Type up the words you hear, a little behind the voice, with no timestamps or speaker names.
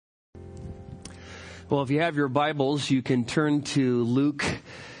Well, if you have your Bibles, you can turn to Luke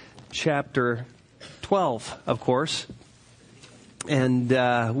chapter 12, of course. And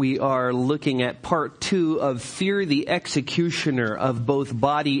we are looking at part 2 of Fear the Executioner of Both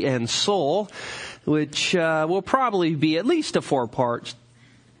Body and Soul, which will probably be at least a 4-part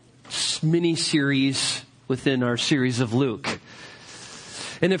mini-series within our series of Luke.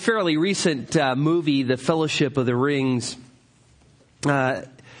 In a fairly recent movie, The Fellowship of the Rings,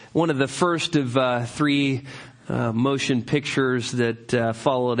 one of the first of 3 motion pictures that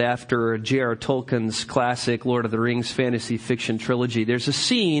followed after J.R. Tolkien's classic Lord of the Rings fantasy fiction trilogy. There's a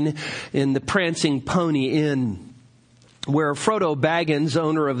scene in the Prancing Pony Inn where Frodo Baggins,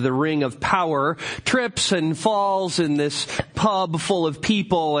 owner of the Ring of Power, trips and falls in this pub full of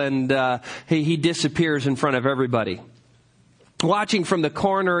people, and he disappears in front of everybody. Watching from the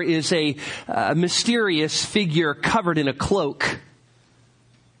corner is a mysterious figure covered in a cloak,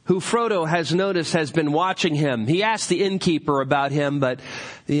 who Frodo has noticed has been watching him. He asks the innkeeper about him, but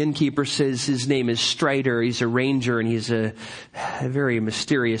the innkeeper says his name is Strider. He's a ranger, and he's a very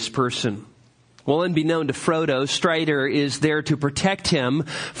mysterious person. Well, unbeknown to Frodo, Strider is there to protect him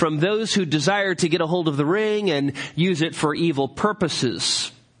from those who desire to get a hold of the ring and use it for evil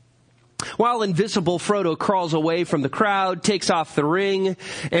purposes. While invisible, Frodo crawls away from the crowd, takes off the ring,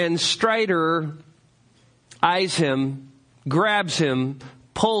 and Strider eyes him, grabs him,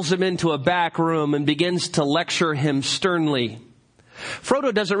 pulls him into a back room and begins to lecture him sternly.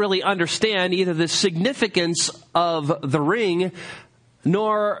 Frodo doesn't really understand either the significance of the ring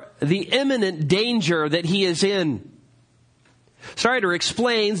nor the imminent danger that he is in. Strider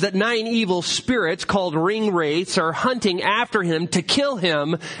explains that 9 evil spirits called ring wraiths are hunting after him to kill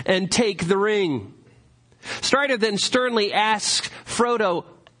him and take the ring. Strider then sternly asks Frodo,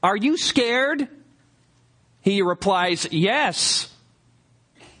 "Are you scared?" He replies, "Yes."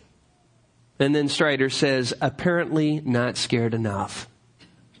 And then Strider says, "Apparently not scared enough."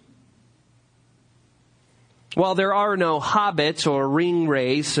 While there are no hobbits or ring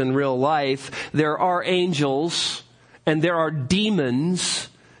wraiths in real life, there are angels and there are demons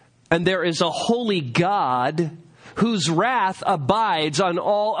and there is a holy God whose wrath abides on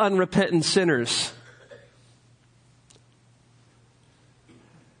all unrepentant sinners.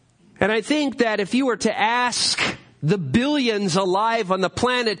 And I think that if you were to ask the billions alive on the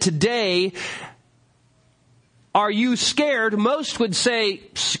planet today, "Are you scared?" most would say,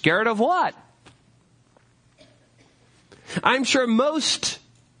 "Scared of what?" I'm sure most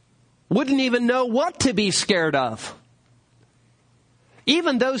wouldn't even know what to be scared of.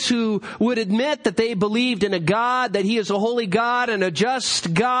 Even those who would admit that they believed in a God, that He is a holy God and a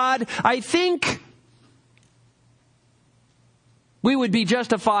just God, I think we would be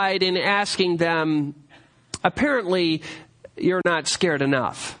justified in asking them, apparently, you're not scared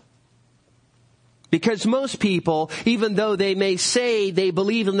enough. Because most people, even though they may say they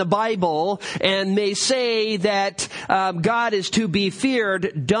believe in the Bible and may say that God is to be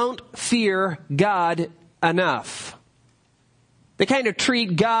feared, don't fear God enough. They kind of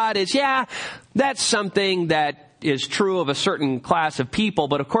treat God as, yeah, that's something that is true of a certain class of people,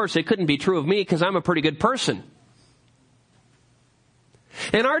 but of course it couldn't be true of me because I'm a pretty good person.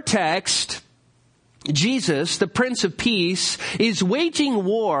 In our text, Jesus, the Prince of Peace, is waging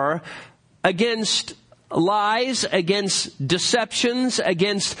war against lies, against deceptions,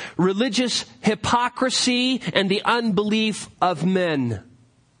 against religious hypocrisy and the unbelief of men.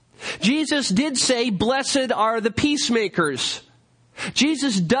 Jesus did say, "Blessed are the peacemakers."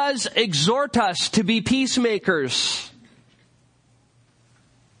 Jesus does exhort us to be peacemakers.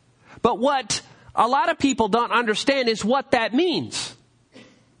 But what a lot of people don't understand is what that means.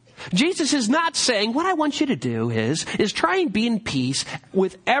 Jesus is not saying, what I want you to do is try and be in peace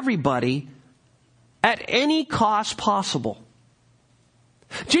with everybody at any cost possible.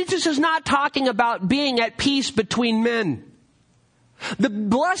 Jesus is not talking about being at peace between men. The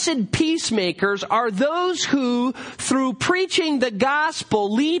blessed peacemakers are those who, through preaching the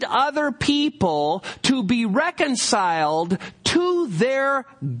gospel, lead other people to be reconciled to their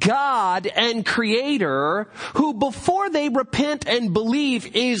God and Creator, who before they repent and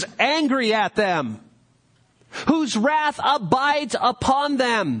believe is angry at them, whose wrath abides upon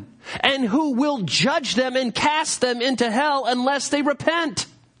them, and who will judge them and cast them into hell unless they repent.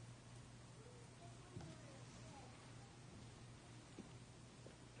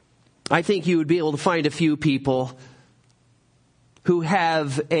 I think you would be able to find a few people who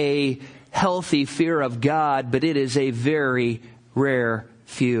have a healthy fear of God, but it is a very rare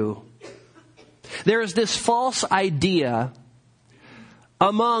few. There is this false idea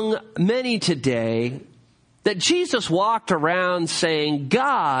among many today that Jesus walked around saying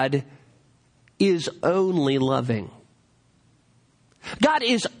God is only loving. God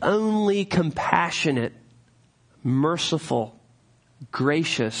is only compassionate, merciful,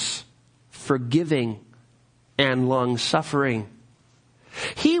 gracious, forgiving, and long-suffering.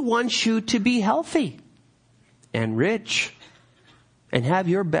 He wants you to be healthy and rich and have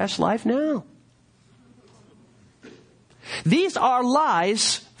your best life now. These are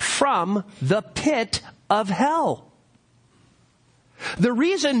lies from the pit of hell. The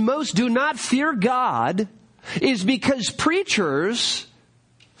reason most do not fear God is because preachers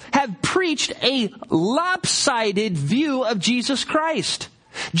have preached a lopsided view of Jesus Christ.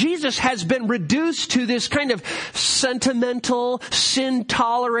 Jesus has been reduced to this kind of sentimental,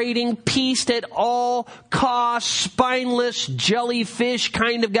 sin-tolerating, peace at all costs, spineless jellyfish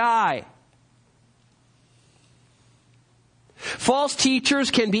kind of guy. False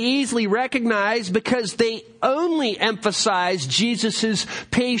teachers can be easily recognized because they only emphasize Jesus'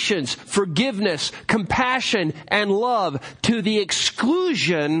 patience, forgiveness, compassion, and love to the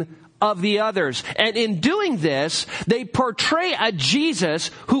exclusion of the others. And in doing this, they portray a Jesus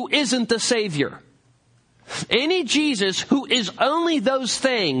who isn't the Savior. Any Jesus who is only those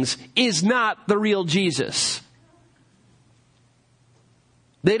things is not the real Jesus.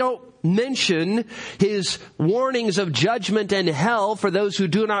 They don't mention his warnings of judgment and hell for those who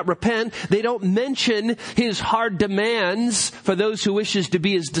do not repent. They don't mention his hard demands for those who wishes to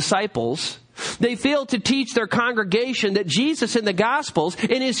be his disciples. They fail to teach their congregation that Jesus in the Gospels,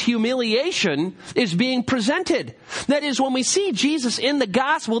 in his humiliation, is being presented. That is, when we see Jesus in the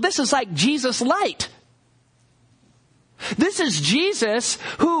Gospel, this is like Jesus light. This is Jesus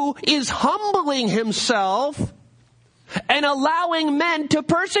who is humbling himself and allowing men to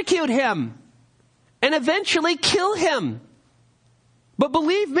persecute him and eventually kill him. But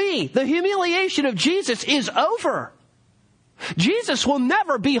believe me, the humiliation of Jesus is over. Jesus will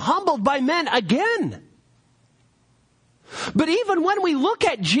never be humbled by men again. But even when we look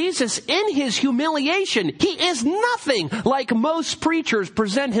at Jesus in his humiliation, he is nothing like most preachers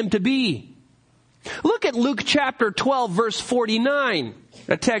present him to be. Look at Luke chapter 12, verse 49,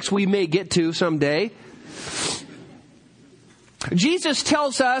 a text we may get to someday. Jesus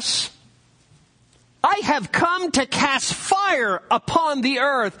tells us, I have come to cast fire upon the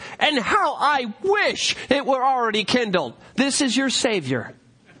earth, and how I wish it were already kindled. This is your Savior.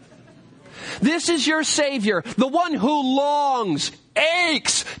 This is your Savior, the one who longs,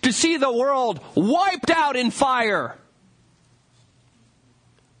 aches to see the world wiped out in fire.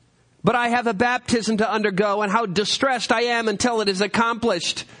 But I have a baptism to undergo, and how distressed I am until it is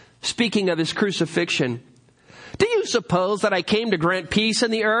accomplished. Speaking of his crucifixion. Do you suppose that I came to grant peace in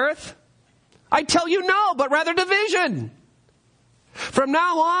the earth? I tell you no, but rather division. From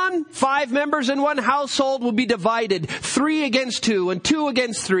now on, 5 members in one household will be divided, 3 against 2, and 2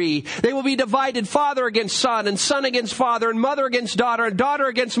 against 3. They will be divided, father against son, and son against father, and mother against daughter, and daughter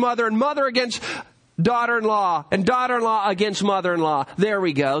against mother, and mother against daughter-in-law, and daughter-in-law against mother-in-law. There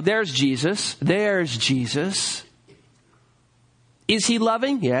we go. There's Jesus. There's Jesus. Is he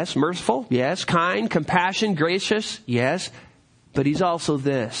loving? Yes. Merciful? Yes. Kind, compassion, gracious? Yes. But he's also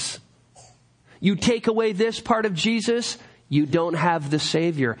this. You take away this part of Jesus, you don't have the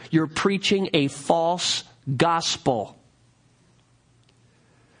Savior. You're preaching a false gospel.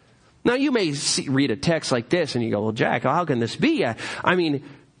 Now you may read a text like this and you go, well, Jack, how can this be? I mean,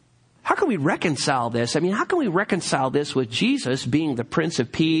 how can we reconcile this? I mean, how can we reconcile this with Jesus being the Prince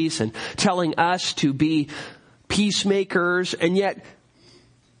of Peace and telling us to be peacemakers, and yet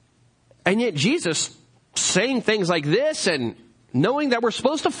Jesus saying things like this and knowing that we're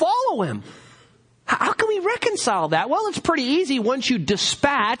supposed to follow him? How can we reconcile that? Well, it's pretty easy once you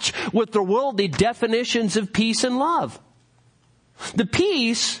dispatch with the worldly definitions of peace and love. The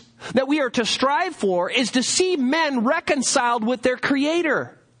peace that we are to strive for is to see men reconciled with their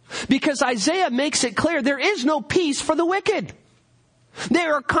Creator. Because Isaiah makes it clear there is no peace for the wicked. They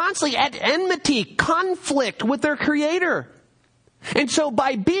are constantly at enmity, conflict with their Creator. And so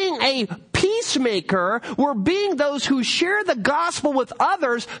by being a peacemaker, we're being those who share the gospel with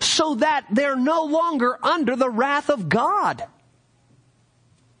others so that they're no longer under the wrath of God.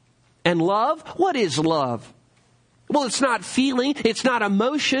 And love? What is love? Well, it's not feeling, it's not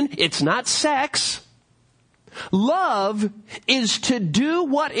emotion, it's not sex. Love is to do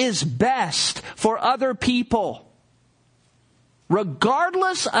what is best for other people,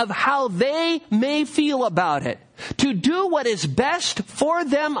 regardless of how they may feel about it. To do what is best for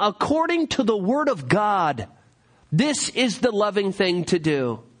them according to the Word of God. This is the loving thing to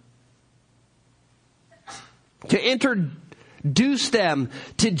do. To introduce them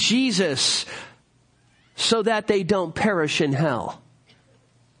to Jesus so that they don't perish in hell.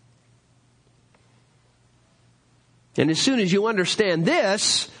 And as soon as you understand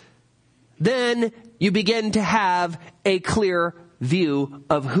this, then you begin to have a clear view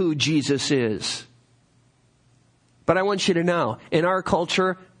of who Jesus is. But I want you to know, in our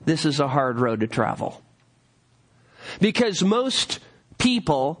culture, this is a hard road to travel. Because most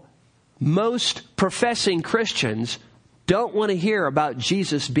people, most professing Christians, don't want to hear about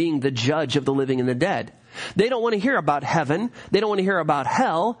Jesus being the judge of the living and the dead. They don't want to hear about heaven. They don't want to hear about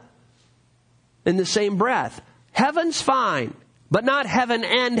hell in the same breath. Heaven's fine, but not heaven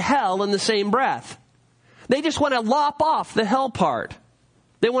and hell in the same breath. They just want to lop off the hell part.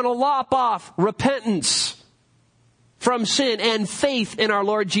 They want to lop off repentance from sin and faith in our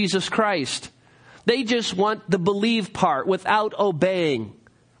Lord Jesus Christ. They just want the believe part without obeying,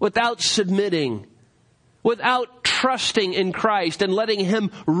 without submitting, without trusting in Christ and letting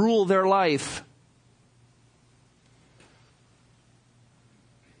Him rule their life.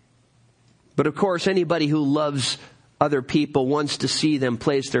 But of course, anybody who loves other people wants to see them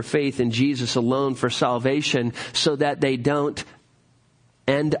place their faith in Jesus alone for salvation so that they don't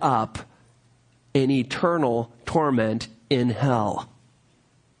end up in eternal torment in hell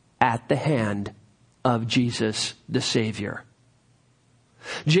at the hand of Jesus the Savior.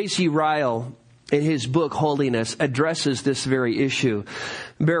 J.C. Ryle, in his book Holiness, addresses this very issue.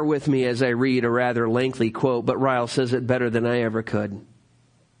 Bear with me as I read a rather lengthy quote, but Ryle says it better than I ever could.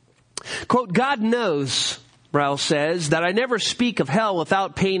 Quote, God knows, Ryle says, that I never speak of hell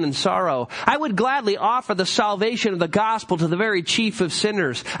without pain and sorrow. I would gladly offer the salvation of the gospel to the very chief of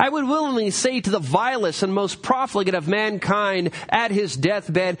sinners. I would willingly say to the vilest and most profligate of mankind at his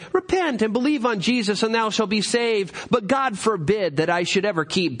deathbed, repent and believe on Jesus and thou shalt be saved. But God forbid that I should ever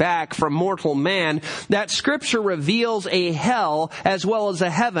keep back from mortal man that Scripture reveals a hell as well as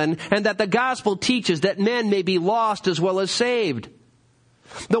a heaven, and that the gospel teaches that men may be lost as well as saved.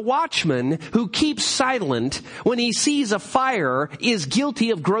 The watchman who keeps silent when he sees a fire is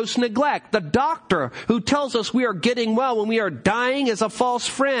guilty of gross neglect. The doctor who tells us we are getting well when we are dying is a false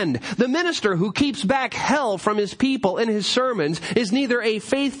friend. The minister who keeps back hell from his people in his sermons is neither a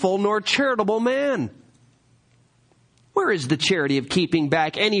faithful nor charitable man. Where is the charity of keeping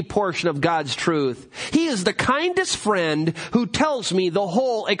back any portion of God's truth? He is the kindest friend who tells me the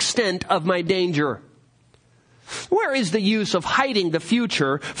whole extent of my danger. Where is the use of hiding the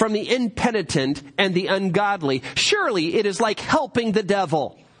future from the impenitent and the ungodly? Surely it is like helping the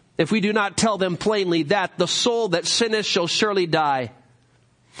devil if we do not tell them plainly that the soul that sinneth shall surely die.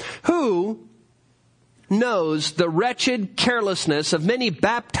 Who knows the wretched carelessness of many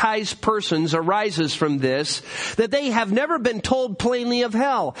baptized persons arises from this, that they have never been told plainly of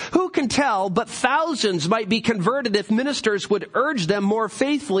hell? Who can tell but thousands might be converted if ministers would urge them more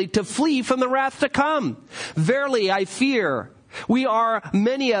faithfully to flee from the wrath to come? Verily, I fear we are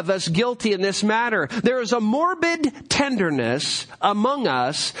many of us guilty in this matter. There is a morbid tenderness among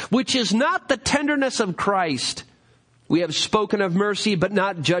us, which is not the tenderness of Christ. We have spoken of mercy, but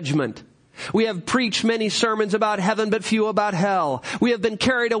not judgment. We have preached many sermons about heaven, but few about hell. We have been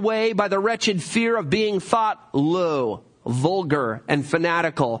carried away by the wretched fear of being thought low, vulgar, and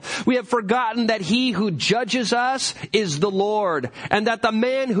fanatical. We have forgotten that he who judges us is the Lord, and that the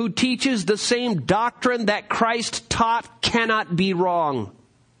man who teaches the same doctrine that Christ taught cannot be wrong.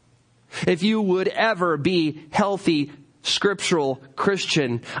 If you would ever be healthy scriptural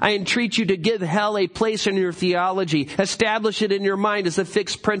Christian, I entreat you to give hell a place in your theology. Establish it in your mind as a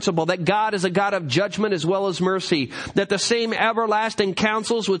fixed principle that God is a God of judgment as well as mercy, that the same everlasting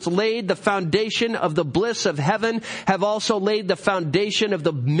counsels which laid the foundation of the bliss of heaven have also laid the foundation of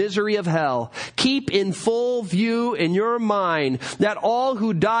the misery of hell. Keep in full view in your mind that all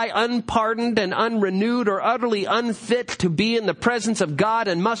who die unpardoned and unrenewed are utterly unfit to be in the presence of God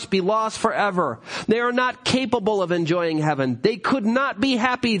and must be lost forever. They are not capable of enjoying heaven. They could not be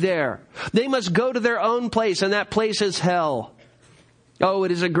happy there. They must go to their own place, and that place is hell. Oh,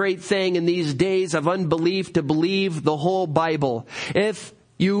 it is a great thing in these days of unbelief to believe the whole Bible. If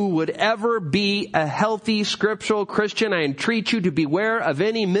you would ever be a healthy scriptural Christian, I entreat you to beware of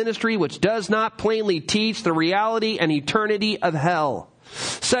any ministry which does not plainly teach the reality and eternity of hell.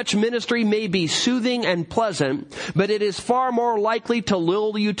 Such ministry may be soothing and pleasant, but it is far more likely to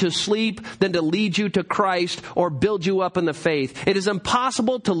lull you to sleep than to lead you to Christ or build you up in the faith. It is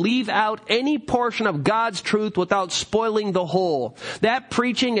impossible to leave out any portion of God's truth without spoiling the whole. That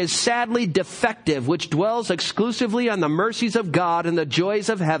preaching is sadly defective, which dwells exclusively on the mercies of God and the joys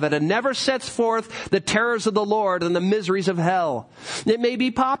of heaven, and never sets forth the terrors of the Lord and the miseries of hell. It may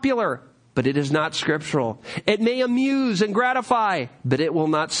be popular, but it is not scriptural. It may amuse and gratify, but it will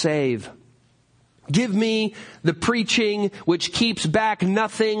not save. Give me the preaching which keeps back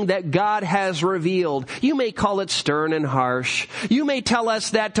nothing that God has revealed. You may call it stern and harsh. You may tell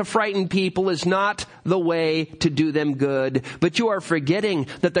us that to frighten people is not the way to do them good. But you are forgetting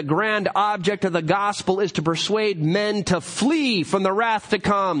that the grand object of the gospel is to persuade men to flee from the wrath to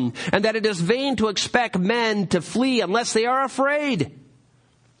come, and that it is vain to expect men to flee unless they are afraid.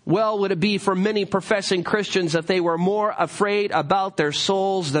 Well would it be for many professing Christians if they were more afraid about their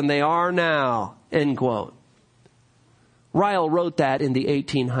souls than they are now. End quote. Ryle wrote that in the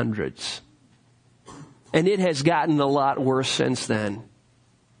 1800s. And it has gotten a lot worse since then.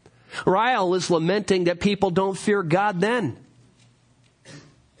 Ryle is lamenting that people don't fear God then.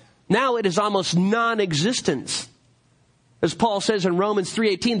 Now it is almost non-existent. As Paul says in Romans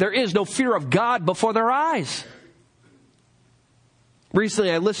 3:18, there is no fear of God before their eyes.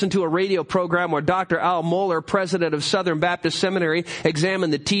 Recently, I listened to a radio program where Dr. Al Mohler, president of Southern Baptist Seminary,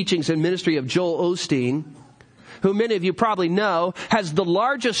 examined the teachings and ministry of Joel Osteen, who many of you probably know has the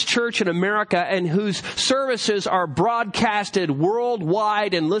largest church in America and whose services are broadcasted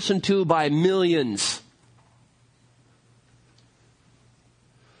worldwide and listened to by millions.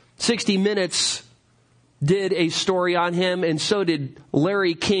 60 Minutes did a story on him, and so did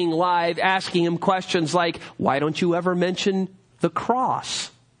Larry King Live, asking him questions like, why don't you ever mention the cross?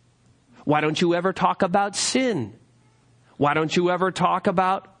 Why don't you ever talk about sin? Why don't you ever talk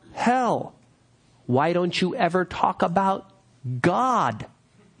about hell? Why don't you ever talk about God?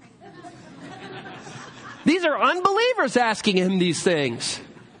 These are unbelievers asking him these things.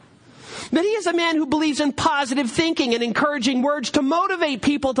 But he is a man who believes in positive thinking and encouraging words to motivate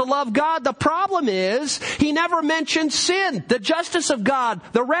people to love God. The problem is he never mentions sin, the justice of God,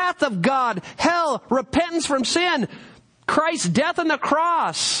 the wrath of God, hell, repentance from sin, Christ's death on the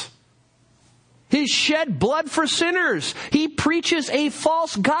cross, His shed blood for sinners. He preaches a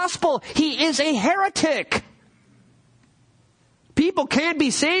false gospel. He is a heretic. People can't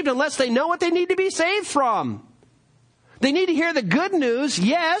be saved unless they know what they need to be saved from. They need to hear the good news,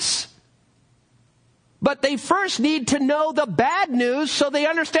 yes, but they first need to know the bad news so they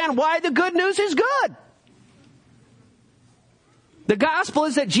understand why the good news is good. The gospel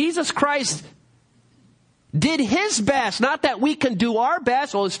is that Jesus Christ did His best, not that we can do our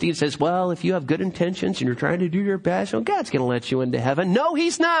best. Oh, Steve says, well, if you have good intentions and you're trying to do your best, well, God's going to let you into heaven. No,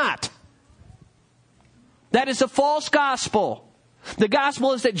 He's not. That is a false gospel. The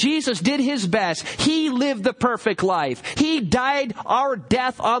gospel is that Jesus did His best. He lived the perfect life. He died our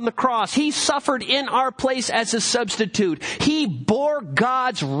death on the cross. He suffered in our place as a substitute. He bore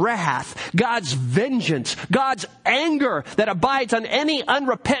God's wrath, God's vengeance, God's anger that abides on any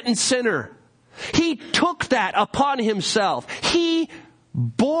unrepentant sinner. He took that upon Himself. He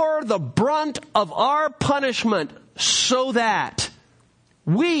bore the brunt of our punishment so that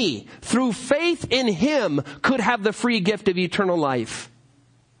we, through faith in Him, could have the free gift of eternal life.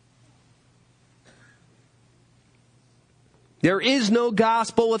 There is no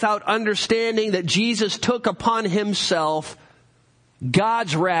gospel without understanding that Jesus took upon Himself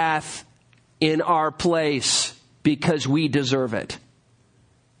God's wrath in our place because we deserve it.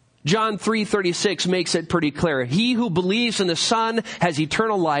 John 3:36 makes it pretty clear. He who believes in the Son has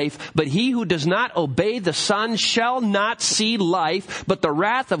eternal life, but he who does not obey the Son shall not see life, but the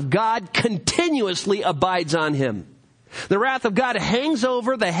wrath of God continuously abides on him. The wrath of God hangs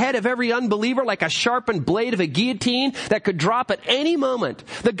over the head of every unbeliever like a sharpened blade of a guillotine that could drop at any moment.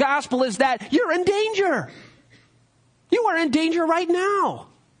 The gospel is that you're in danger. You are in danger right now.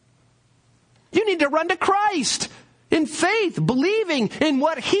 You need to run to Christ in faith, believing in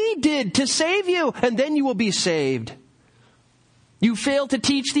what He did to save you, and then you will be saved. You fail to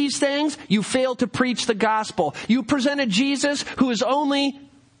teach these things, you fail to preach the gospel. You presented Jesus who is only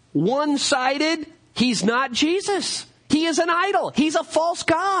one-sided. He's not Jesus. He is an idol. He's a false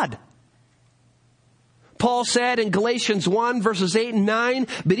god. Paul said in Galatians 1 verses 8 and 9,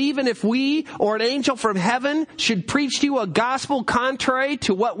 but even if we or an angel from heaven should preach to you a gospel contrary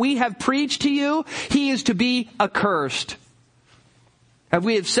to what we have preached to you, he is to be accursed. As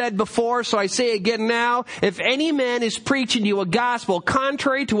we have said before, so I say again now, if any man is preaching to you a gospel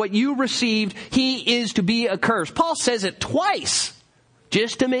contrary to what you received, he is to be accursed. Paul says it twice,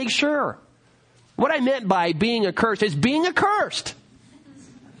 just to make sure. What I meant by being accursed is being accursed.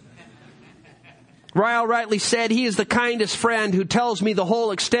 Ryle rightly said, he is the kindest friend who tells me the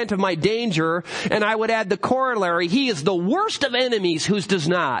whole extent of my danger, and I would add the corollary, he is the worst of enemies whose does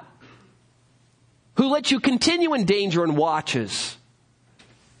not, who lets you continue in danger and watches.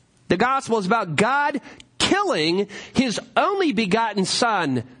 The gospel is about God killing His only begotten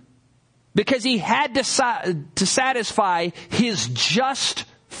Son because He had to satisfy His just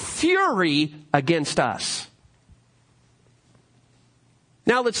fury against us.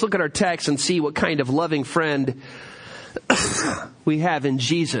 Now let's look at our text and see what kind of loving friend we have in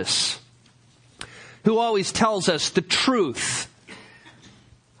Jesus, who always tells us the truth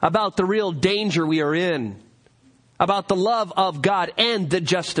about the real danger we are in, about the love of God and the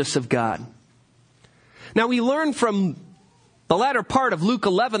justice of God. Now we learn from the latter part of Luke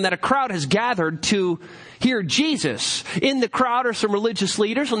 11 that a crowd has gathered to hear Jesus. In the crowd are some religious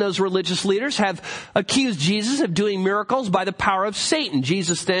leaders, and those religious leaders have accused Jesus of doing miracles by the power of Satan.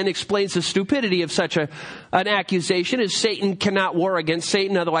 Jesus then explains the stupidity of such an accusation, as Satan cannot war against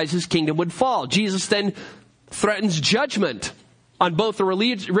Satan, otherwise his kingdom would fall. Jesus then threatens judgment on both the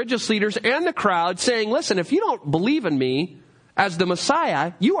religious leaders and the crowd, saying, listen, if you don't believe in me as the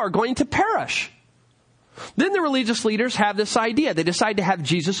Messiah, you are going to perish. Then the religious leaders have this idea. They decide to have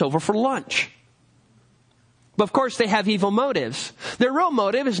Jesus over for lunch. But of course they have evil motives. Their real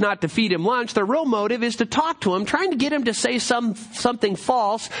motive is not to feed him lunch. Their real motive is to talk to him, trying to get him to say something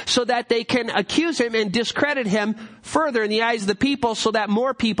false so that they can accuse him and discredit him further in the eyes of the people so that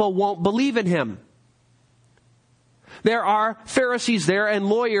more people won't believe in him. There are Pharisees there and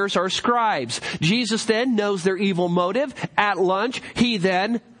lawyers or scribes. Jesus then knows their evil motive. At lunch, he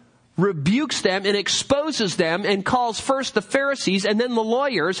then rebukes them and exposes them and calls first the Pharisees and then the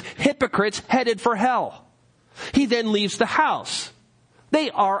lawyers hypocrites headed for hell. He then leaves the house. They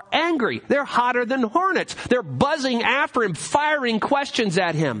are angry. They're hotter than hornets. They're buzzing after him, firing questions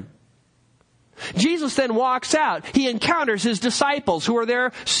at him. Jesus then walks out. He encounters his disciples who are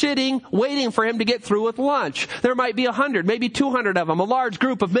there sitting, waiting for him to get through with lunch. There might be 100, maybe 200 of them, a large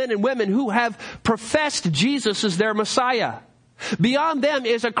group of men and women who have professed Jesus as their Messiah. Beyond them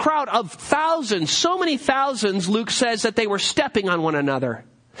is a crowd of thousands, so many thousands, Luke says, that they were stepping on one another.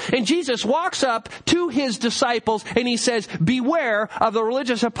 And Jesus walks up to his disciples and he says, beware of the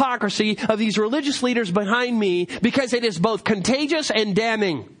religious hypocrisy of these religious leaders behind me, because it is both contagious and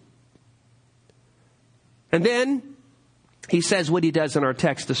damning. And then he says what he does in our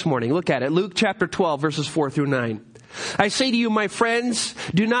text this morning. Look at it. Luke chapter 12, verses 4 through 9. I say to you, my friends,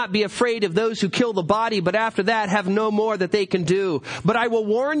 do not be afraid of those who kill the body, but after that have no more that they can do. But I will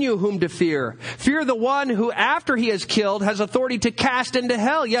warn you whom to fear. Fear the one who, after he is killed, has authority to cast into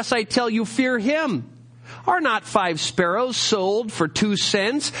hell. Yes, I tell you, fear him. Are not 5 sparrows sold for 2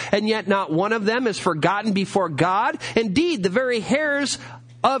 cents, and yet not one of them is forgotten before God? Indeed, the very hairs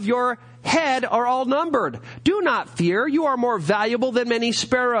of your head are all numbered. Do not fear. You are more valuable than many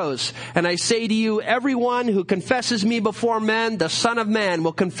sparrows. And I say to you, everyone who confesses me before men, the Son of Man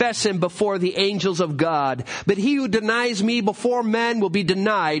will confess him before the angels of God. But he who denies me before men will be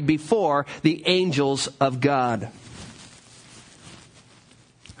denied before the angels of God.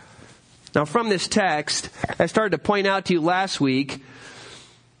 Now from this text, I started to point out to you last week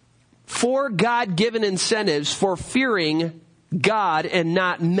 4 God-given incentives for fearing God and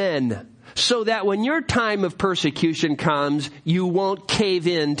not men, so that when your time of persecution comes, you won't cave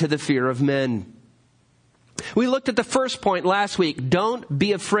in to the fear of men. We looked at the first point last week. Don't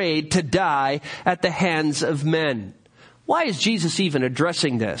be afraid to die at the hands of men. Why is Jesus even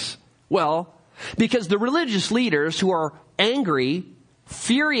addressing this? Well, because the religious leaders who are angry,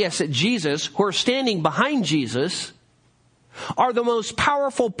 furious at Jesus, who are standing behind Jesus, are the most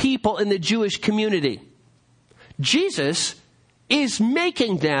powerful people in the Jewish community. Jesus is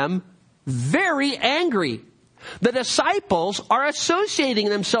making them very angry. The disciples are associating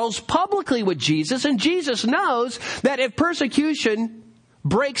themselves publicly with Jesus, and Jesus knows that if persecution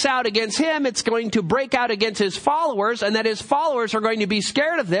breaks out against him, it's going to break out against his followers, and that his followers are going to be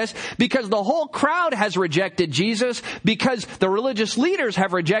scared of this because the whole crowd has rejected Jesus, because the religious leaders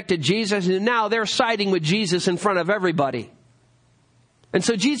have rejected Jesus, and now they're siding with Jesus in front of everybody. And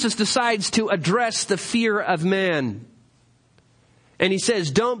so Jesus decides to address the fear of man. And he says,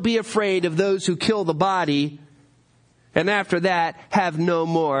 don't be afraid of those who kill the body, and after that have no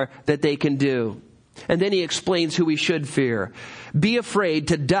more that they can do. And then he explains who we should fear. Be afraid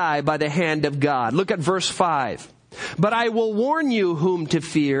to die by the hand of God. Look at verse 5. But I will warn you whom to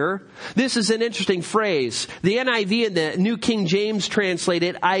fear. This is an interesting phrase. The NIV and the New King James translate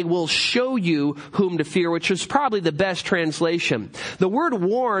it, I will show you whom to fear, which is probably the best translation. The word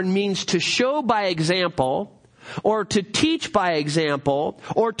warn means to show by example, or to teach by example,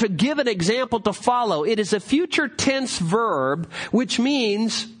 or to give an example to follow. It is a future tense verb, which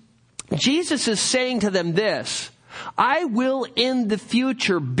means Jesus is saying to them this: I will in the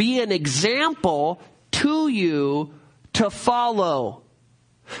future be an example to you to follow,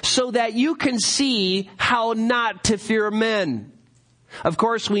 so that you can see how not to fear men. Of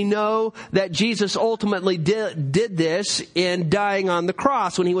course, we know that Jesus ultimately did this in dying on the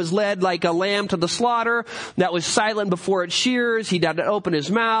cross when he was led like a lamb to the slaughter that was silent before its shears. He did not open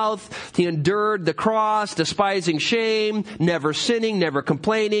his mouth. He endured the cross, despising shame, never sinning, never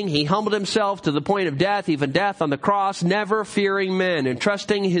complaining. He humbled himself to the point of death, even death on the cross, never fearing men,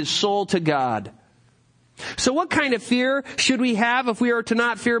 entrusting his soul to God. So what kind of fear should we have if we are to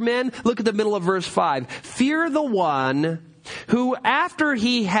not fear men? Look at the middle of verse 5. Fear the one who, after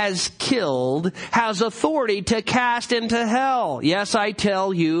he has killed, has authority to cast into hell. Yes, I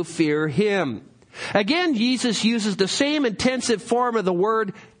tell you, fear him. Again, Jesus uses the same intensive form of the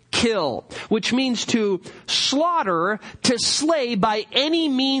word kill, which means to slaughter, to slay by any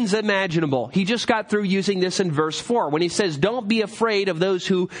means imaginable. He just got through using this in verse 4 when he says, don't be afraid of those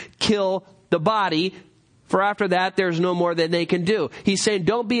who kill the body, for after that, there's no more that they can do. He's saying,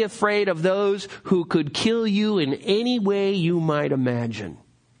 don't be afraid of those who could kill you in any way you might imagine.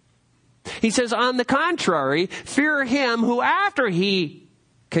 He says, on the contrary, fear him who, after he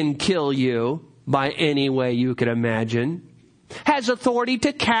can kill you by any way you could imagine, has authority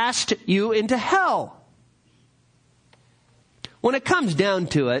to cast you into hell. When it comes down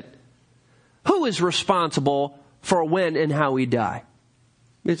to it, who is responsible for when and how we die?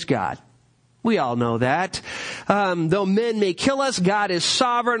 It's God. We all know that. Though men may kill us, God is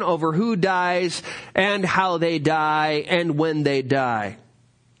sovereign over who dies and how they die and when they die.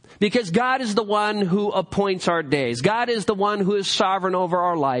 Because God is the one who appoints our days. God is the one who is sovereign over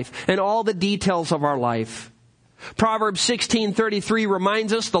our life and all the details of our life. Proverbs 16:33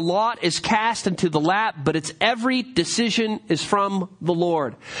 reminds us the lot is cast into the lap, but its every decision is from the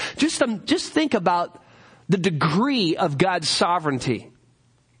Lord. Just think about the degree of God's sovereignty.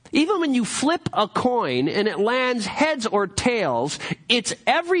 Even when you flip a coin and it lands heads or tails, its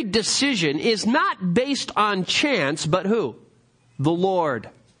every decision is not based on chance, but who? The Lord.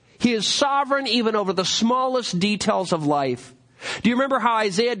 He is sovereign even over the smallest details of life. Do you remember how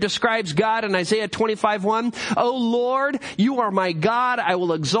Isaiah describes God in Isaiah 25:1? O Lord, you are my God. I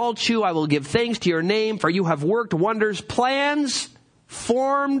will exalt you. I will give thanks to your name, for you have worked wonders, plans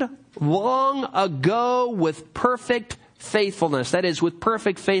formed long ago with perfect faithfulness. That is, with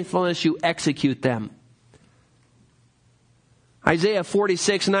perfect faithfulness, you execute them. Isaiah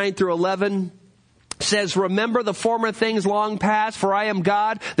 46:9-11 says, remember the former things long past, for I am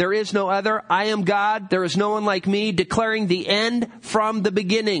God, there is no other. I am God, there is no one like me, declaring the end from the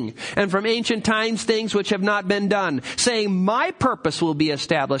beginning, and from ancient times things which have not been done, saying, my purpose will be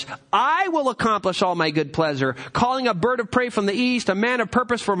established. I will accomplish all my good pleasure, calling a bird of prey from the east, a man of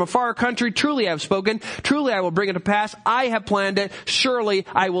purpose from a far country. Truly I have spoken, truly I will bring it to pass. I have planned it, surely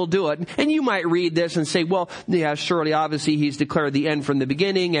I will do it. And you might read this and say, well, yeah, surely obviously he's declared the end from the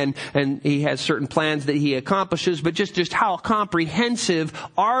beginning, and he has certain plans that he accomplishes, but just how comprehensive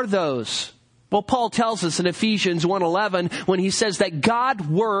are those? Well, Paul tells us in Ephesians 1:11 when he says that God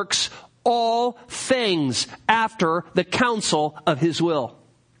works all things after the counsel of his will.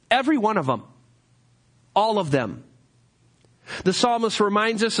 Every one of them. All of them. The psalmist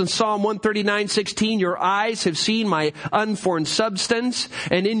reminds us in Psalm 139:16, your eyes have seen my unformed substance,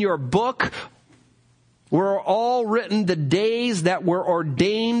 and in your book were all written the days that were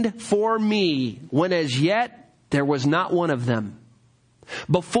ordained for me, when as yet there was not one of them.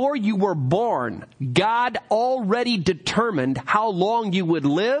 Before you were born, God already determined how long you would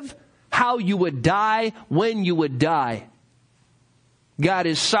live, how you would die, when you would die. God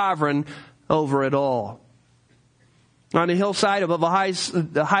is sovereign over it all. On a hillside above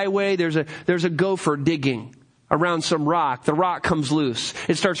the highway, there's a gopher digging around some rock. The rock comes loose.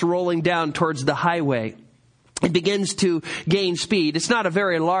 It starts rolling down towards the highway. It begins to gain speed. It's not a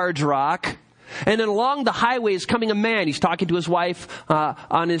very large rock. And then along the highway is coming a man. He's talking to his wife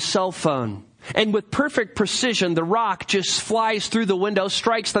on his cell phone. And with perfect precision, the rock just flies through the window,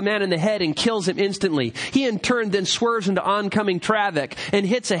 strikes the man in the head, and kills him instantly. He in turn then swerves into oncoming traffic and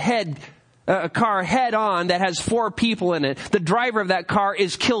hits a car head on that has 4 people in it. The driver of that car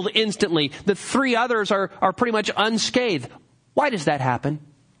is killed instantly. The 3 others are pretty much unscathed. Why does that happen?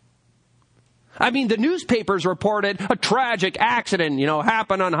 I mean, the newspapers reported a tragic accident,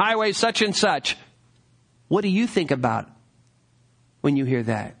 happened on highway such and such. What do you think about when you hear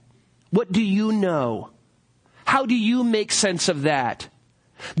that? What do you know? How do you make sense of that?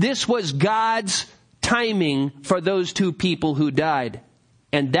 This was God's timing for those 2 people who died.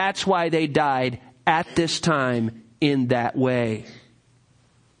 And that's why they died at this time in that way.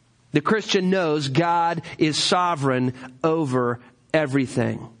 The Christian knows God is sovereign over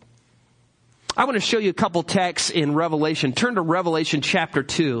everything. I want to show you a couple texts in Revelation. Turn to Revelation chapter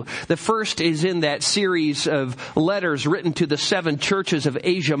 2. The first is in that series of letters written to the 7 churches of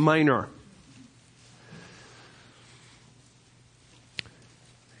Asia Minor.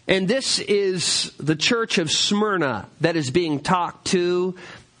 And this is the church of Smyrna that is being talked to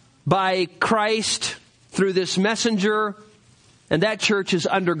by Christ through this messenger. And that church is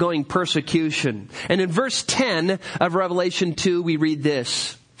undergoing persecution. And in verse 10 of Revelation 2, we read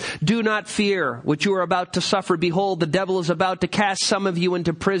this. Do not fear what you are about to suffer. Behold, the devil is about to cast some of you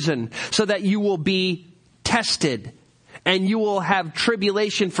into prison so that you will be tested. And you will have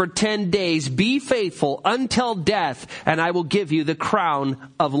tribulation for 10 days. Be faithful until death, and I will give you the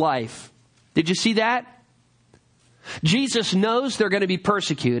crown of life. Did you see that? Jesus knows they're going to be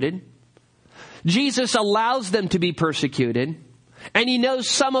persecuted. Jesus allows them to be persecuted. And he knows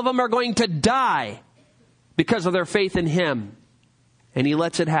some of them are going to die because of their faith in him. And he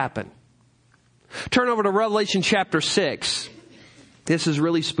lets it happen. Turn over to Revelation chapter 6. This is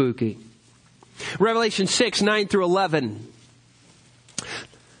really spooky. Revelation 6, 9 through 11.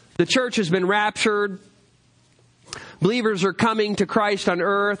 The church has been raptured. Believers are coming to Christ on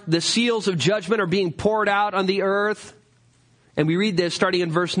earth. The seals of judgment are being poured out on the earth. And we read this starting in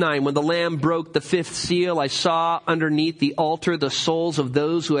verse 9. When the Lamb broke the 5th seal, I saw underneath the altar the souls of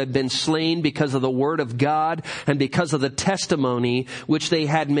those who had been slain because of the word of God and because of the testimony which they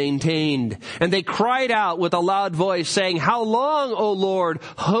had maintained. And they cried out with a loud voice, saying, How long, O Lord,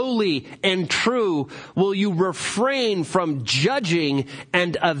 holy and true, will you refrain from judging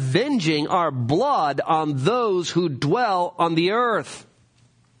and avenging our blood on those who dwell on the earth?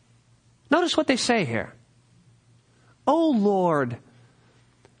 Notice what they say here. Oh Lord,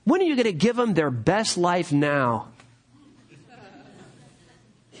 when are you going to give them their best life now?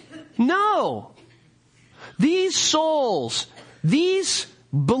 No. These souls, these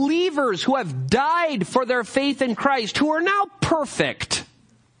believers who have died for their faith in Christ, who are now perfect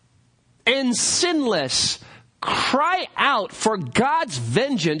and sinless, cry out for God's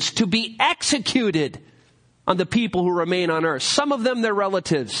vengeance to be executed on the people who remain on earth. Some of them, their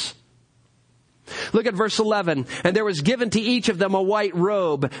relatives. Look at verse 11. And there was given to each of them a white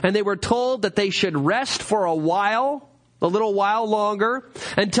robe, and they were told that they should rest for a while, a little while longer,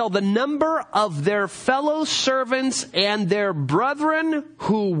 until the number of their fellow servants and their brethren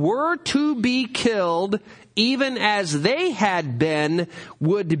who were to be killed, even as they had been,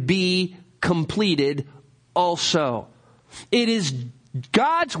 would be completed also. It is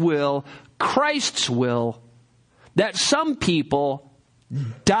God's will, Christ's will, that some people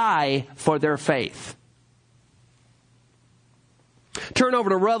die for their faith. Turn over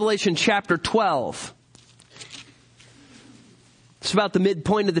to Revelation chapter 12. It's about the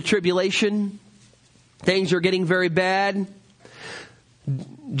midpoint of the tribulation. Things are getting very bad.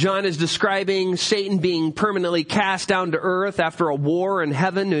 John is describing Satan being permanently cast down to earth after a war in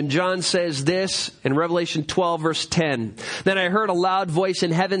heaven. And John says this in Revelation 12 verse 10. Then I heard a loud voice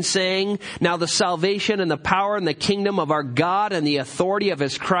in heaven saying, Now the salvation and the power and the kingdom of our God and the authority of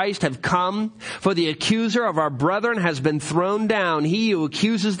his Christ have come. For the accuser of our brethren has been thrown down, he who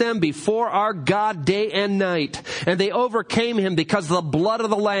accuses them before our God day and night. And they overcame him because of the blood of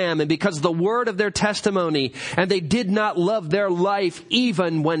the Lamb and because of the word of their testimony. And they did not love their life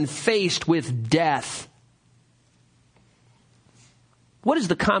even when faced with death. What is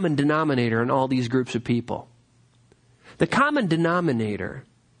the common denominator in all these groups of people? The common denominator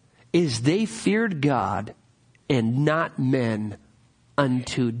is they feared God and not men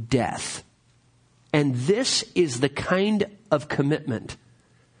unto death. And this is the kind of commitment.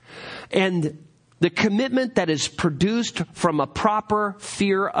 And the commitment that is produced from a proper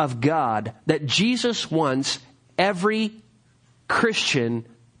fear of God that Jesus wants every Christian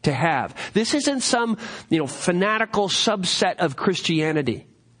to have. This isn't some, fanatical subset of Christianity.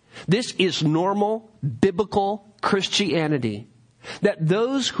 This is normal, biblical Christianity. That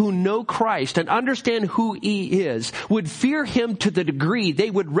those who know Christ and understand who he is would fear him to the degree they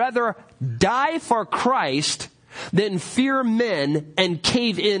would rather die for Christ than fear men and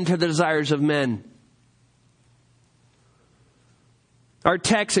cave in to the desires of men. Our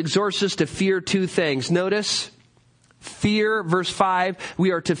text exhorts us to fear two things. Notice, fear, verse 5,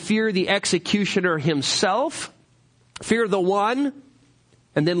 we are to fear the executioner himself. Fear the one.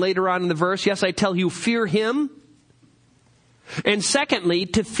 And then later on in the verse, yes, I tell you, fear him. And secondly,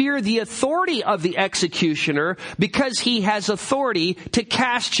 to fear the authority of the executioner because he has authority to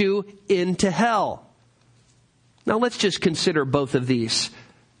cast you into hell. Now let's just consider both of these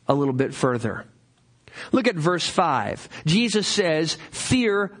a little bit further. Look at verse 5. Jesus says,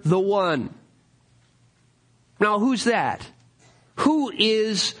 fear the one. Now, who's that? Who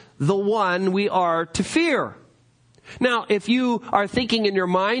is the one we are to fear. Now, if you are thinking in your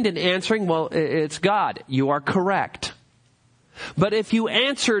mind and answering, well, it's God, you are correct. But if you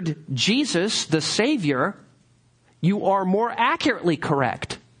answered Jesus, the Savior, you are more accurately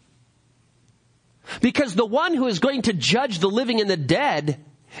correct. Because the one who is going to judge the living and the dead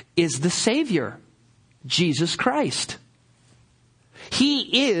is the Savior, Jesus Christ.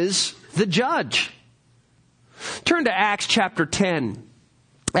 He is the judge. Turn to Acts chapter 10.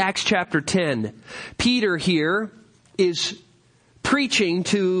 Acts chapter 10. Peter here is preaching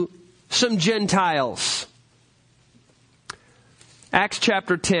to some Gentiles. Acts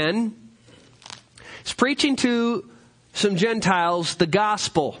chapter 10. He's preaching to some Gentiles the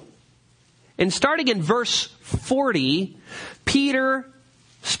gospel. And starting in verse 40, Peter,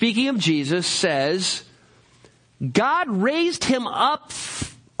 speaking of Jesus, says, God raised him up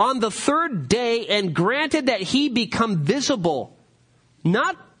on the third day and granted that he become visible,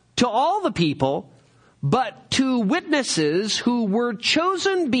 not to all the people, but to witnesses who were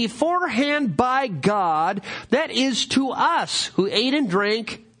chosen beforehand by God, that is to us, who ate and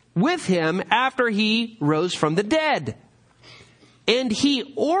drank with him after he rose from the dead. And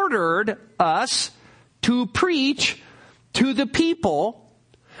he ordered us to preach to the people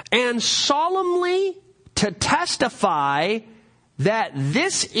and solemnly to testify that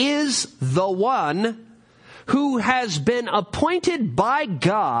this is the one who has been appointed by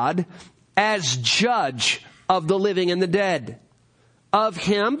God as judge of the living and the dead. Of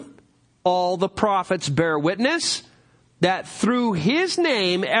him, all the prophets bear witness that through his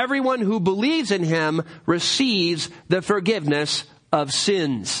name, everyone who believes in him receives the forgiveness of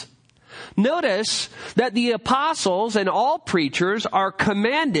sins. Notice that the apostles and all preachers are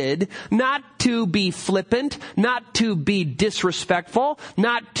commanded not to be flippant, not to be disrespectful,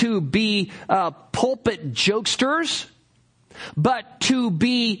 not to be pulpit jokesters, but to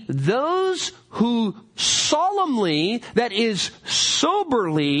be those who solemnly, that is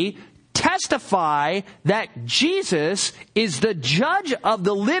soberly, testify that Jesus is the judge of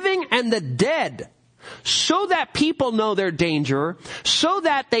the living and the dead, so that people know their danger, so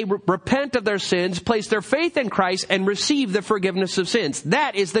that they repent of their sins, place their faith in Christ, and receive the forgiveness of sins.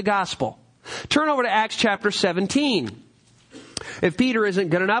 That is the gospel. Turn over to Acts chapter 17. If Peter isn't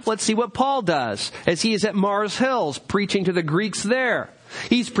good enough, let's see what Paul does as he is at Mars Hills preaching to the Greeks there.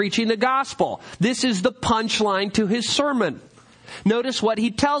 He's preaching the gospel. This is the punchline to his sermon. Notice what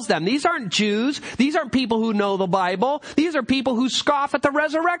he tells them. These aren't Jews. These aren't people who know the Bible. These are people who scoff at the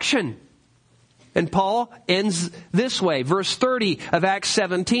resurrection. And Paul ends this way, verse 30 of Acts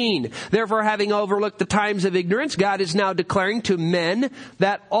 17. Therefore, having overlooked the times of ignorance, God is now declaring to men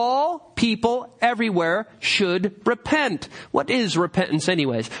that all people everywhere should repent. What is repentance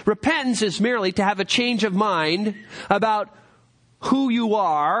anyways? Repentance is merely to have a change of mind about who you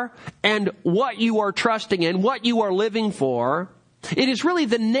are and what you are trusting in, what you are living for. It is really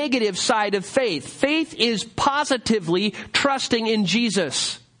the negative side of faith. Faith is positively trusting in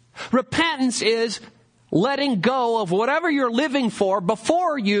Jesus. Repentance is letting go of whatever you're living for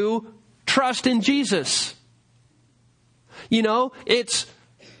before you trust in Jesus. You know, it's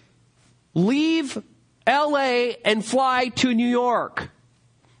leave LA and fly to New York.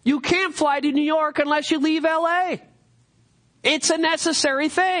 You can't fly to New York unless you leave LA. It's a necessary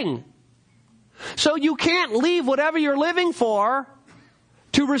thing. So you can't leave whatever you're living for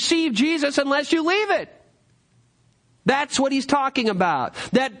to receive Jesus unless you leave it. That's what he's talking about.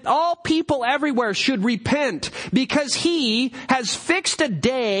 That all people everywhere should repent because he has fixed a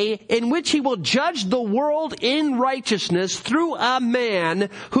day in which he will judge the world in righteousness through a man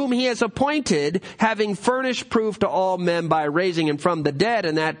whom he has appointed, having furnished proof to all men by raising him from the dead.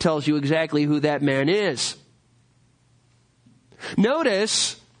 And that tells you exactly who that man is.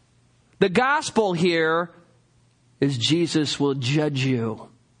 Notice the gospel here is Jesus will judge you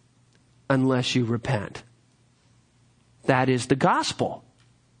unless you repent. That is the gospel.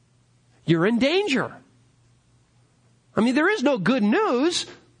 You're in danger. I mean, there is no good news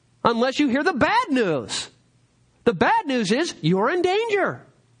unless you hear the bad news. The bad news is you're in danger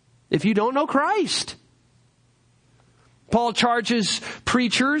if you don't know Christ. Paul charges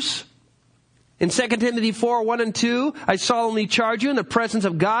preachers in 2 Timothy 4, 1 and 2, I solemnly charge you in the presence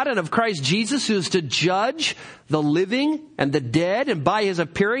of God and of Christ Jesus, who is to judge the living and the dead, and by his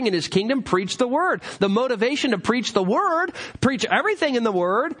appearing in his kingdom, preach the word. The motivation to preach the word, preach everything in the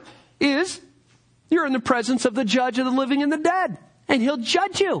word, is you're in the presence of the judge of the living and the dead, and he'll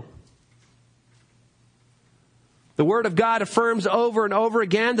judge you. The Word of God affirms over and over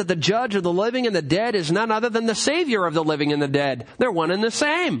again that the judge of the living and the dead is none other than the Savior of the living and the dead. They're one and the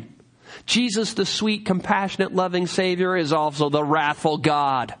same. Jesus, the sweet, compassionate, loving Savior, is also the wrathful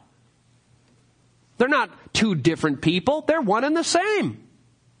God. They're not two different people. They're one and the same.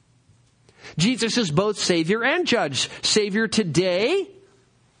 Jesus is both Savior and Judge. Savior today,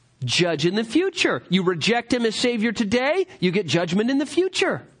 Judge in the future. You reject Him as Savior today, you get judgment in the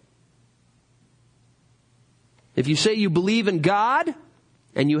future. If you say you believe in God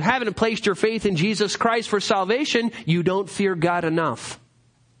and you haven't placed your faith in Jesus Christ for salvation, you don't fear God enough.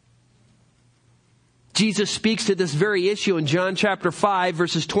 Jesus speaks to this very issue in John chapter 5,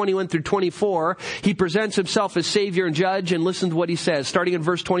 verses 21 through 24. He presents Himself as Savior and Judge, and listen to what He says, starting in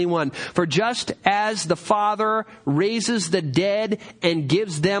verse 21. For just as the Father raises the dead and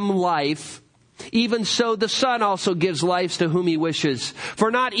gives them life, even so the Son also gives life to whom He wishes.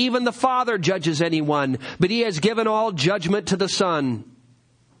 For not even the Father judges anyone, but He has given all judgment to the Son,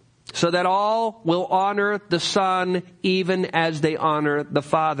 so that all will honor the Son even as they honor the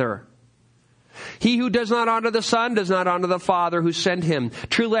Father. He who does not honor the Son does not honor the Father who sent Him.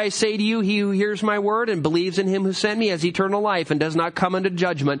 Truly I say to you, he who hears my word and believes in Him who sent me has eternal life and does not come unto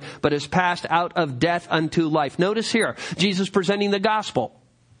judgment, but is passed out of death unto life. Notice here, Jesus presenting the gospel.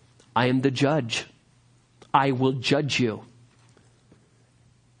 I am the judge. I will judge you.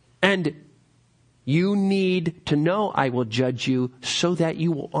 And you need to know I will judge you so that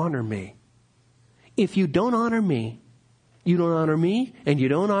you will honor me. If you don't honor me, you don't honor me, and you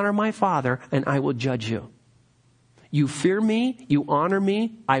don't honor my Father, and I will judge you. You fear me, you honor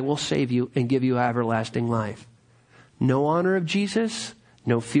me, I will save you and give you everlasting life. No honor of Jesus,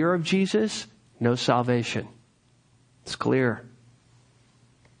 no fear of Jesus, no salvation. It's clear.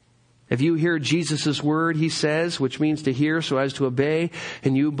 If you hear Jesus' word, He says, which means to hear so as to obey,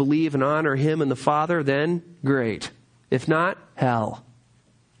 and you believe and honor Him and the Father, then great. If not, hell.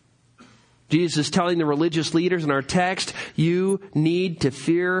 Jesus is telling the religious leaders in our text, you need to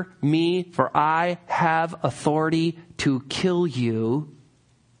fear me, for I have authority to kill you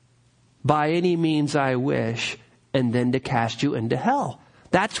by any means I wish, and then to cast you into hell.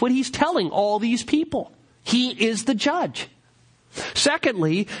 That's what He's telling all these people. He is the judge.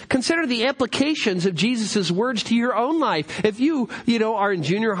 Secondly, consider the implications of Jesus' words to your own life. If you are in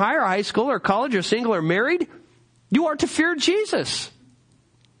junior high or high school or college or single or married, you are to fear Jesus.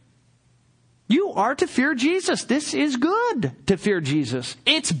 You are to fear Jesus. This is good to fear Jesus.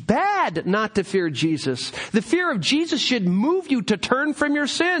 It's bad not to fear Jesus. The fear of Jesus should move you to turn from your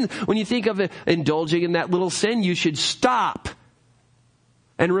sin. When you think of indulging in that little sin, you should stop.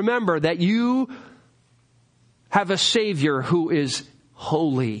 And remember that you have a Savior who is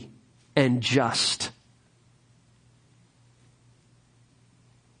holy and just.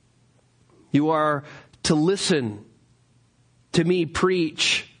 You are to listen to me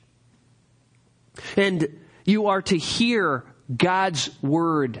preach. And you are to hear God's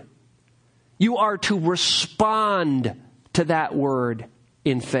word. You are to respond to that word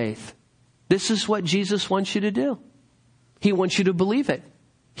in faith. This is what Jesus wants you to do. He wants you to believe it.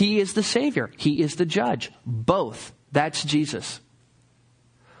 He is the Savior. He is the judge. Both. That's Jesus.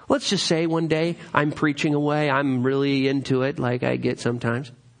 Let's just say one day I'm preaching away. I'm really into it like I get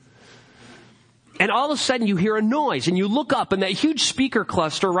sometimes. And all of a sudden you hear a noise and you look up and that huge speaker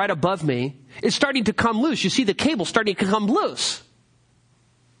cluster right above me is starting to come loose. You see the cable starting to come loose.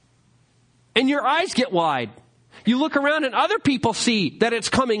 And your eyes get wide. You look around and other people see that it's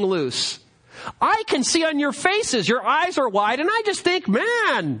coming loose. I can see on your faces, your eyes are wide, and I just think,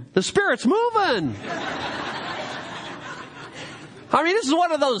 man, the Spirit's moving. I mean, this is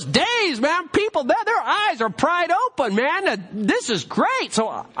one of those days, man. People, their eyes are pried open, man. This is great. So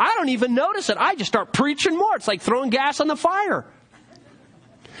I don't even notice it. I just start preaching more. It's like throwing gas on the fire.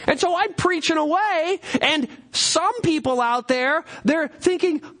 And so I'm preaching away, and some people out there, they're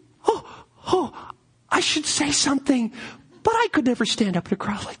thinking, I should say something, but I could never stand up in a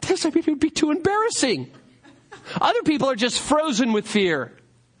crowd like this. I mean, it would be too embarrassing. Other people are just frozen with fear.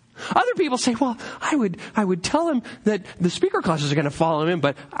 Other people say, well, I would tell him that the speaker classes are going to follow him,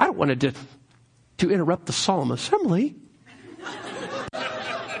 but I don't want to interrupt the solemn assembly.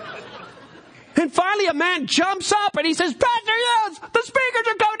 And finally a man jumps up and he says, Pastor Hughes, the speakers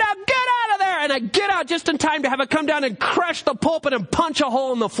are going down, get out of there. And I get out just in time to have it come down and crush the pulpit and punch a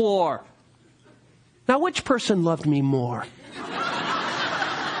hole in the floor. Now, which person loved me more?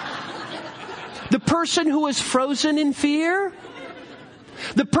 The person who was frozen in fear?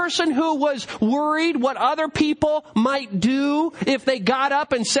 The person who was worried what other people might do if they got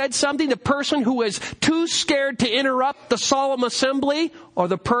up and said something? The person who was too scared to interrupt the solemn assembly? Or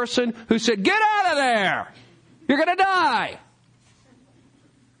the person who said, get out of there! You're going to die!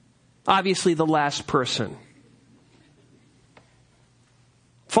 Obviously the last person.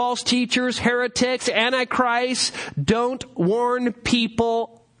 False teachers, heretics, antichrists don't warn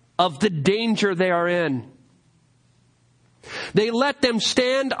people of the danger they are in. They let them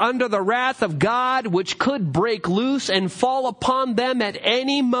stand under the wrath of God, which could break loose and fall upon them at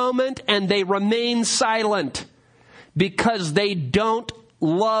any moment, and they remain silent because they don't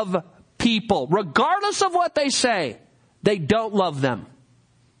love people. Regardless of what they say, they don't love them.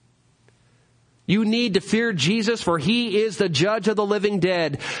 You need to fear Jesus, for he is the judge of the living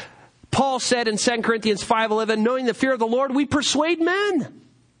dead. Paul said in 2 Corinthians 5:11, knowing the fear of the Lord, we persuade men.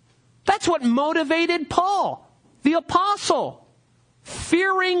 That's what motivated Paul, the apostle.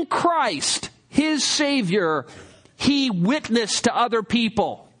 Fearing Christ, his Savior, he witnessed to other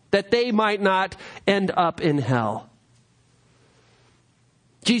people that they might not end up in hell.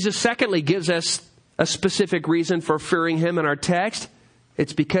 Jesus, secondly, gives us a specific reason for fearing him in our text.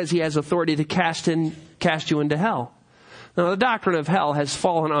 It's because he has authority to cast you into hell. Now, the doctrine of hell has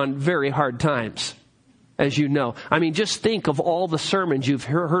fallen on very hard times, as you know. I mean, just think of all the sermons you've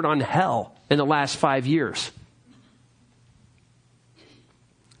heard on hell in the last 5 years.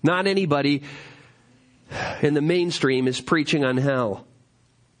 Not anybody in the mainstream is preaching on hell.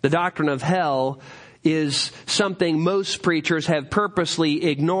 The doctrine of hell is something most preachers have purposely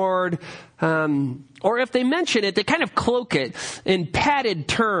ignored, or if they mention it, they kind of cloak it in padded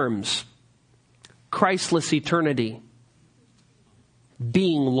terms. Christless eternity,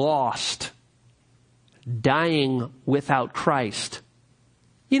 being lost, dying without Christ.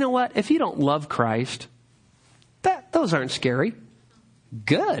 You know what? If you don't love Christ, those aren't scary.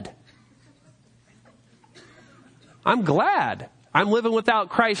 Good. I'm glad. I'm living without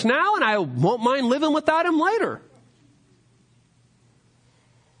Christ now, and I won't mind living without him later.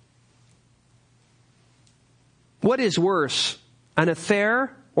 What is worse, an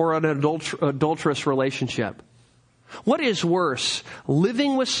affair or an adulterous relationship? What is worse,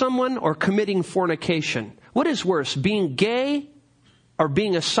 living with someone or committing fornication? What is worse, being gay or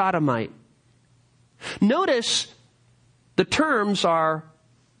being a sodomite? Notice the terms are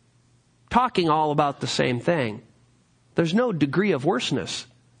talking all about the same thing. There's no degree of worseness,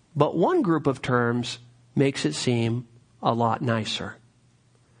 but one group of terms makes it seem a lot nicer.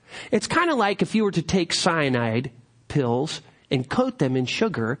 It's kind of like if you were to take cyanide pills and coat them in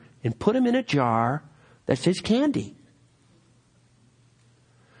sugar and put them in a jar that says candy.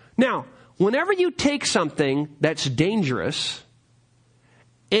 Now, whenever you take something that's dangerous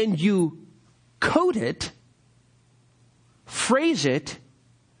and you coat it, phrase it,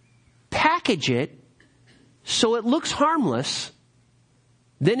 package it, so it looks harmless,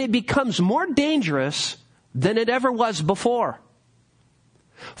 then it becomes more dangerous than it ever was before.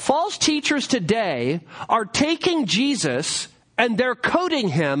 False teachers today are taking Jesus and they're coating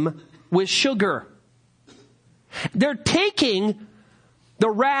him with sugar. They're taking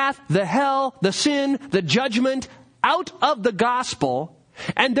the wrath, the hell, the sin, the judgment out of the gospel,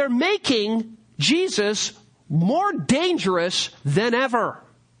 and they're making Jesus more dangerous than ever.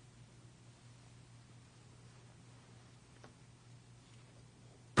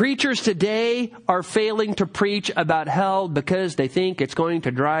 Preachers today are failing to preach about hell because they think it's going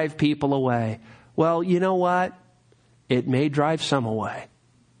to drive people away. Well, you know what? It may drive some away.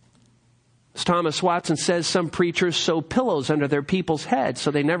 As Thomas Watson says, some preachers sew pillows under their people's heads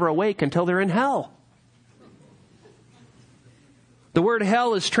so they never awake until they're in hell. The word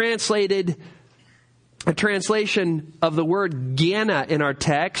hell is translated, a translation of the word Gehenna in our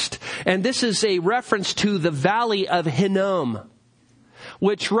text, and this is a reference to the valley of Hinnom,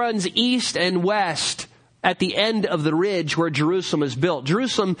 which runs east and west at the end of the ridge where Jerusalem is built.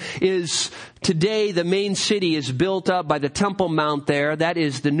 Jerusalem is today, the main city is built up by the Temple Mount there. That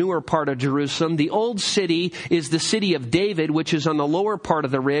is the newer part of Jerusalem. The old city is the city of David, which is on the lower part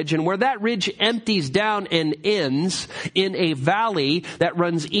of the ridge. And where that ridge empties down and ends in a valley that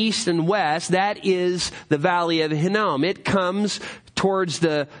runs east and west, that is the valley of Hinnom. It comes towards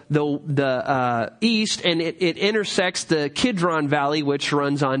the east, and it intersects the Kidron Valley, which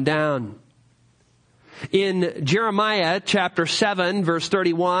runs on down. In Jeremiah chapter 7, verse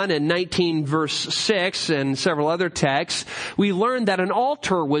 31 and 19, verse 6, and several other texts, we learn that an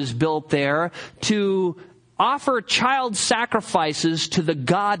altar was built there to offer child sacrifices to the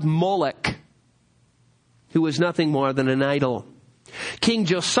god Moloch, who was nothing more than an idol. King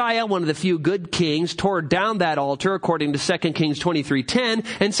Josiah, one of the few good kings, tore down that altar according to 2 Kings 23:10,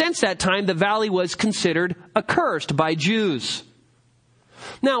 and since that time the valley was considered accursed by Jews.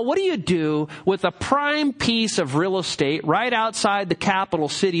 Now, what do you do with a prime piece of real estate right outside the capital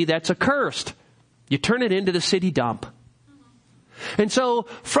city that's accursed? You turn it into the city dump. And so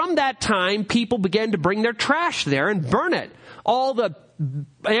from that time, people began to bring their trash there and burn it. All the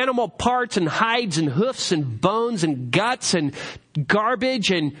animal parts and hides and hoofs and bones and guts and garbage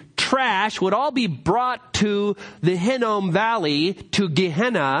and trash would all be brought to the Hinnom Valley, to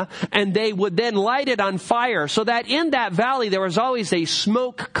Gehenna, and they would then light it on fire, so that in that valley there was always a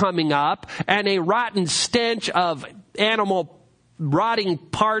smoke coming up and a rotten stench of animal rotting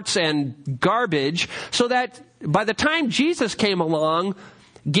parts and garbage, so that by the time Jesus came along,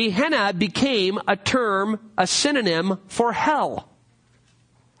 Gehenna became a term, a synonym for hell.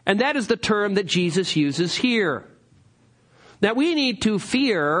 And that is the term that Jesus uses here. Now we need to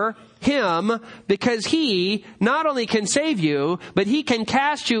fear Him because He not only can save you, but He can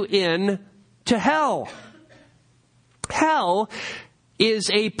cast you in to hell. Hell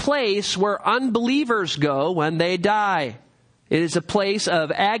is a place where unbelievers go when they die. It is a place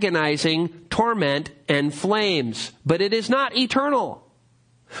of agonizing torment and flames, but it is not eternal.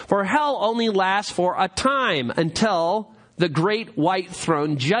 For hell only lasts for a time until the great white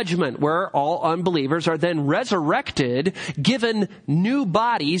throne judgment, where all unbelievers are then resurrected, given new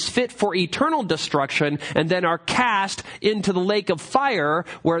bodies fit for eternal destruction, and then are cast into the lake of fire,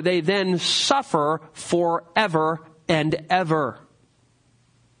 where they then suffer forever and ever.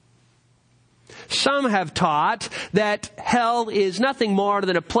 Some have taught that hell is nothing more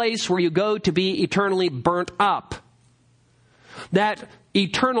than a place where you go to be eternally burnt up. That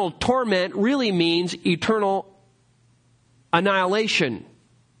eternal torment really means eternal annihilation.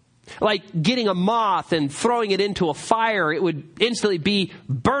 Like getting a moth and throwing it into a fire, it would instantly be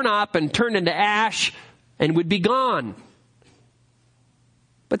burned up and turned into ash and would be gone.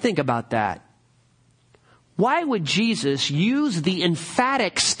 But think about that. Why would Jesus use the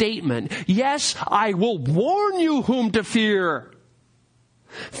emphatic statement, "Yes, I will warn you whom to fear"?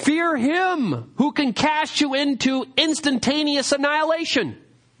 Fear Him who can cast you into instantaneous annihilation.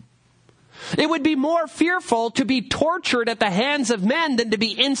 It would be more fearful to be tortured at the hands of men than to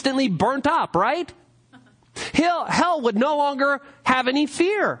be instantly burnt up, right? Hell would no longer have any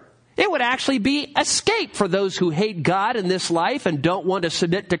fear. It would actually be escape for those who hate God in this life and don't want to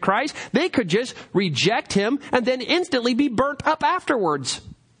submit to Christ. They could just reject Him and then instantly be burnt up afterwards.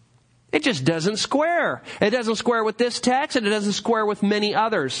 It just doesn't square. It doesn't square with this text, and it doesn't square with many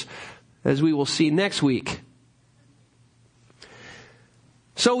others, as we will see next week.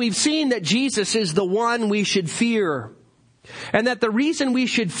 So we've seen that Jesus is the one we should fear, and that the reason we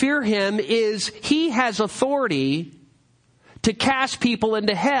should fear Him is He has authority to cast people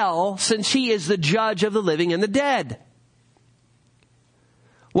into hell, since He is the judge of the living and the dead.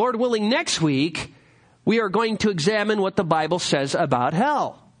 Lord willing, next week, we are going to examine what the Bible says about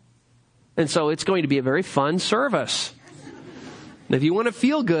hell. And so it's going to be a very fun service. And if you want to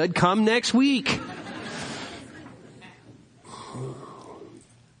feel good, come next week.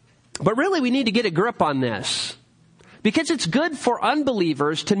 But really, we need to get a grip on this. Because it's good for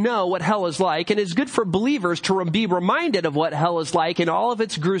unbelievers to know what hell is like, and it's good for believers to be reminded of what hell is like in all of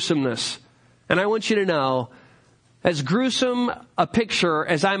its gruesomeness. And I want you to know, as gruesome a picture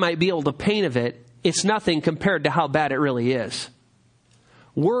as I might be able to paint of it, it's nothing compared to how bad it really is.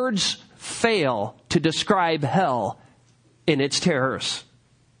 Words fail to describe hell in its terrors.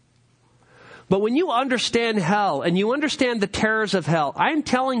 But when you understand hell and you understand the terrors of hell, I'm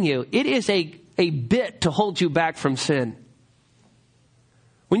telling you, it is a bit to hold you back from sin.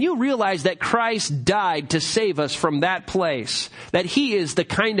 When you realize that Christ died to save us from that place, that He is the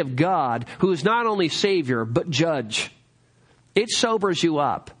kind of God who is not only Savior, but Judge, it sobers you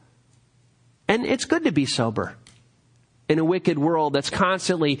up. And it's good to be sober in a wicked world that's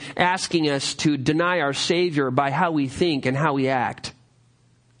constantly asking us to deny our Savior by how we think and how we act.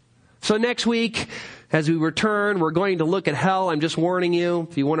 So next week, as we return, we're going to look at hell. I'm just warning you,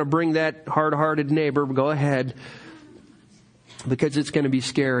 if you want to bring that hard-hearted neighbor, go ahead, because it's going to be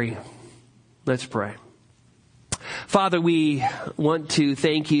scary. Let's pray. Father, we want to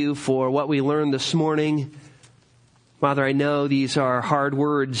thank You for what we learned this morning. Father, I know these are hard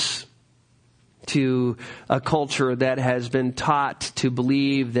words to a culture that has been taught to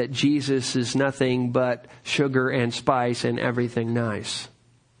believe that Jesus is nothing but sugar and spice and everything nice.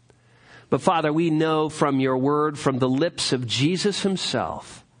 But Father, we know from Your word, from the lips of Jesus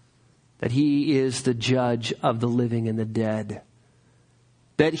Himself, that He is the judge of the living and the dead.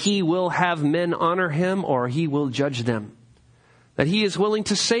 That He will have men honor Him or He will judge them. That He is willing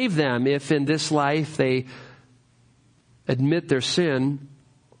to save them if in this life they admit their sin,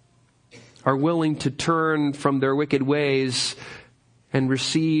 are willing to turn from their wicked ways and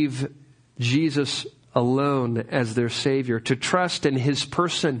receive Jesus alone as their Savior, to trust in His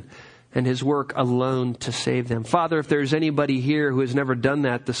person and His work alone to save them. Father, if there's anybody here who has never done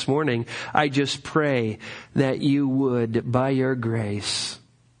that this morning, I just pray that You would, by Your grace,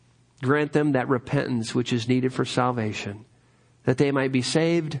 grant them that repentance which is needed for salvation, that they might be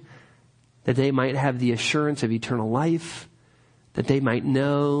saved that they might have the assurance of eternal life, that they might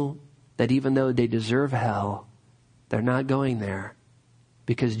know that even though they deserve hell, they're not going there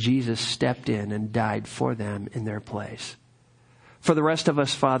because Jesus stepped in and died for them in their place. For the rest of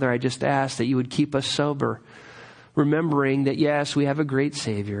us, Father, I just ask that you would keep us sober, remembering that, yes, we have a great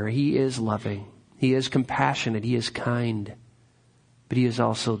Savior. He is loving. He is compassionate. He is kind. But he is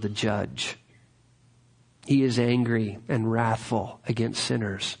also the judge. He is angry and wrathful against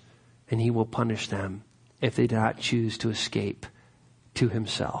sinners, and he will punish them if they do not choose to escape to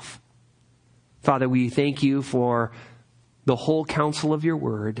himself. Father, we thank you for the whole counsel of your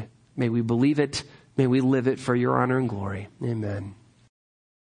word. May we believe it. May we live it for your honor and glory. Amen.